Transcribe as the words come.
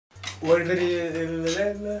What it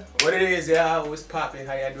is, what it is, y'all, what's poppin',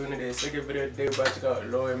 how y'all doing today? Second video today, about to check out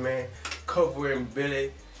Lloyd, man, covering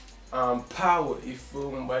Billie Power, you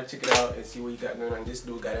feel me? About to check it out and see what he got going on. This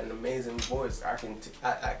dude got an amazing voice,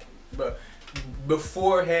 but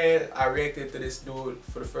beforehand, I reacted to this dude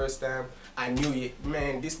for the first time. I knew it,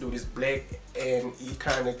 man, this dude is black and he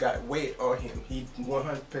kind of got weight on him. He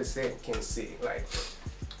 100% can sing, like,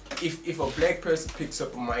 if a black person picks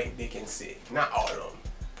up a mic, they can sing, not all of them.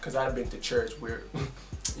 Cause I've been to church where,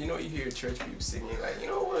 you know, you hear church people singing, like, you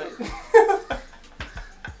know what?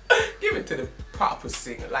 Give it to the proper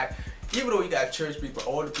singer. Like, even though you got church people,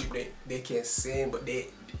 all the people they can sing, but they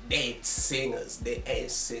ain't singers. They ain't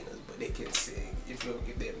singers, but they can sing. If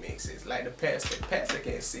that makes sense. Like the pastor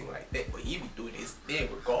can't sing like that, but he be doing his thing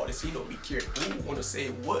regardless. He don't be caring who wanna say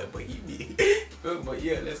what, but he be. But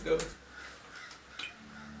yeah, let's go.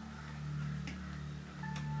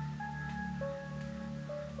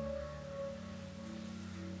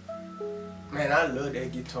 Man, I love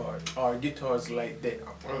that guitar, or guitars like that.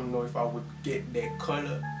 I don't know if I would get that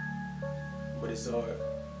color, but it's hard.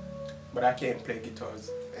 But I can't play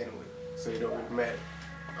guitars anyway, so it don't really matter.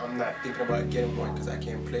 I'm not thinking about getting one because I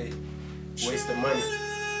can't play it. Waste of money.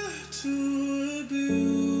 To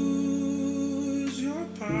abuse your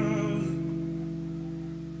power.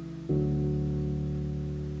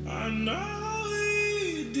 I know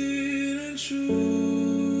he didn't choose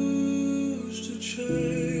to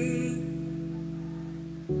change.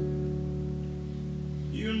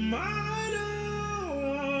 You might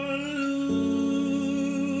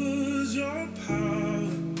lose your power.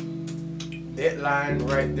 That line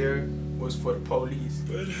right there was for the police.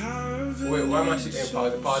 But wait, why am I shit ain't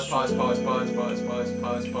pausing? Pause.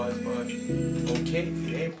 Okay,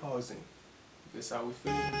 it ain't pausing. That's how we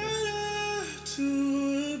feel.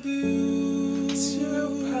 To abuse your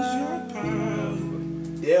power.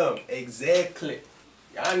 Yeah, exactly.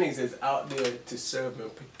 Y'all niggas is out there to serve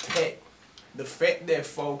and protect. The fact that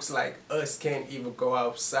folks like us can't even go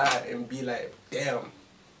outside and be like, damn,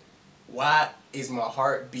 why is my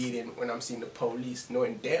heart beating when I'm seeing the police,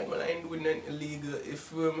 knowing damn well I ain't doing nothing illegal, you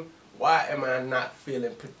feel me? Why am I not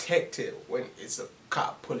feeling protected when it's a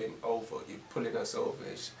cop pulling us over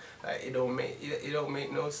and shit? Like, it don't make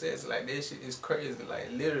no sense. Like, that shit is crazy,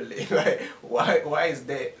 like, literally. Like, why is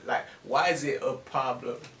that, like, why is it a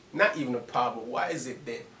problem? Not even a problem. Why is it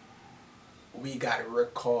that we gotta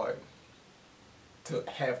record to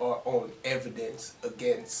have our own evidence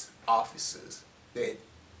against officers? That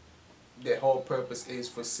whole purpose is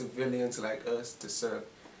for civilians like us to serve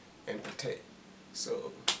and protect.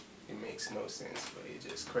 So it makes no sense, but it's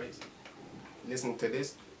just crazy. Listen to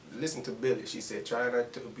this. Listen to Billie. She said, try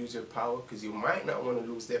not to abuse your power because you might not want to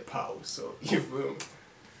lose that power. So, you feel me?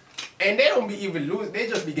 And they don't be even losing. They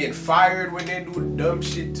just be getting fired when they do dumb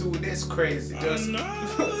shit too. That's crazy. Just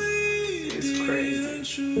it's crazy.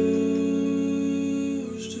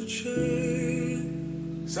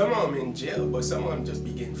 Some of them in jail, but some of them just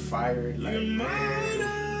be getting fired. Like,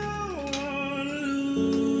 man.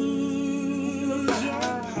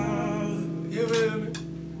 You feel me?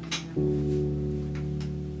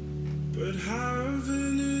 But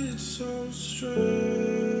having it so strange.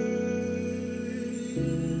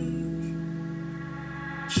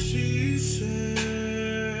 She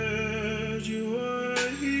said you were a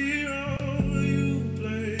hero, you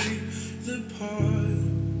played the part,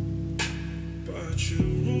 but you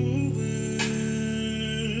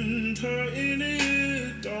ruined her in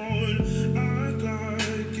it. Don't act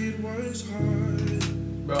like it was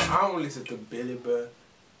hard. Bro, I don't listen to Billie, but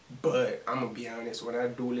I'm gonna be honest, when I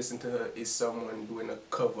do listen to her, it's someone doing a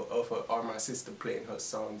cover of her or my sister playing her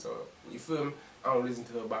songs, or, you feel me? I don't listen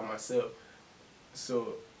to her by myself.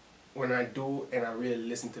 So when I do and I really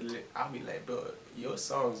listen to it, I'll be like, bro, your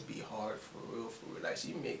songs be hard for real. Like,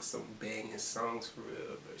 she makes some banging songs for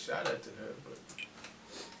real, but shout out to her, but.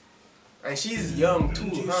 And she's young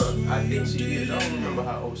too, huh? I think she is. I don't remember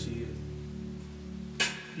how old she is.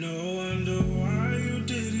 No wonder why you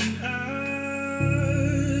didn't ask.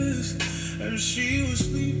 And she was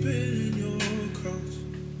sleeping in your couch,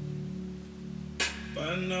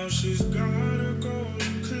 but now she's gotta go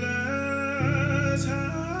to class.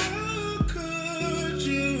 How could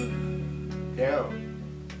you? Damn.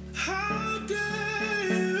 How dare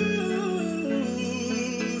you?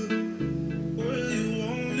 Well, you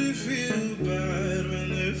only feel bad when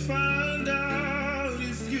they find out.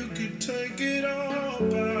 If you could take it all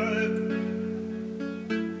back,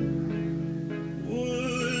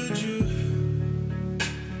 would you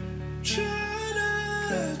try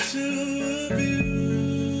not to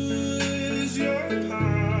abuse your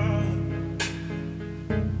power?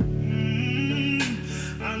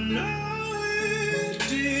 I know it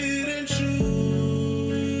didn't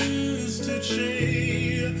choose to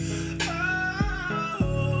change. Oh,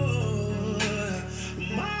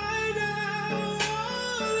 might not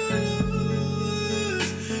lose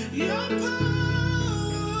your power,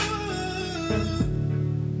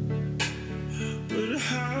 but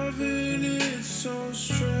having it so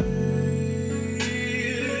strange.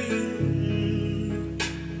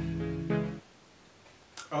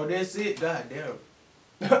 Oh, that's it. God damn.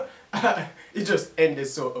 It just ended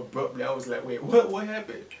so abruptly. I was like, wait, what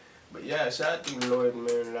happened? But yeah, shout out to Lloyd,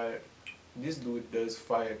 man. Like, this dude does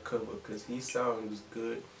fire cover because he sounds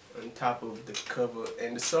good on top of the cover,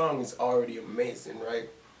 and the song is already amazing, right?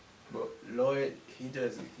 But Lloyd, he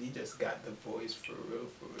just got the voice for real,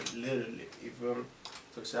 literally. You feel me?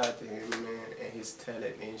 So shout out to him, man, and his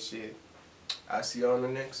talent and shit. I'll see you on the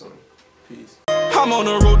next one. Peace. I'm on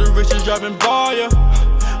the road to riches driving by ya.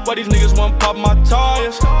 Why these niggas want pop my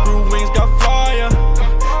tires?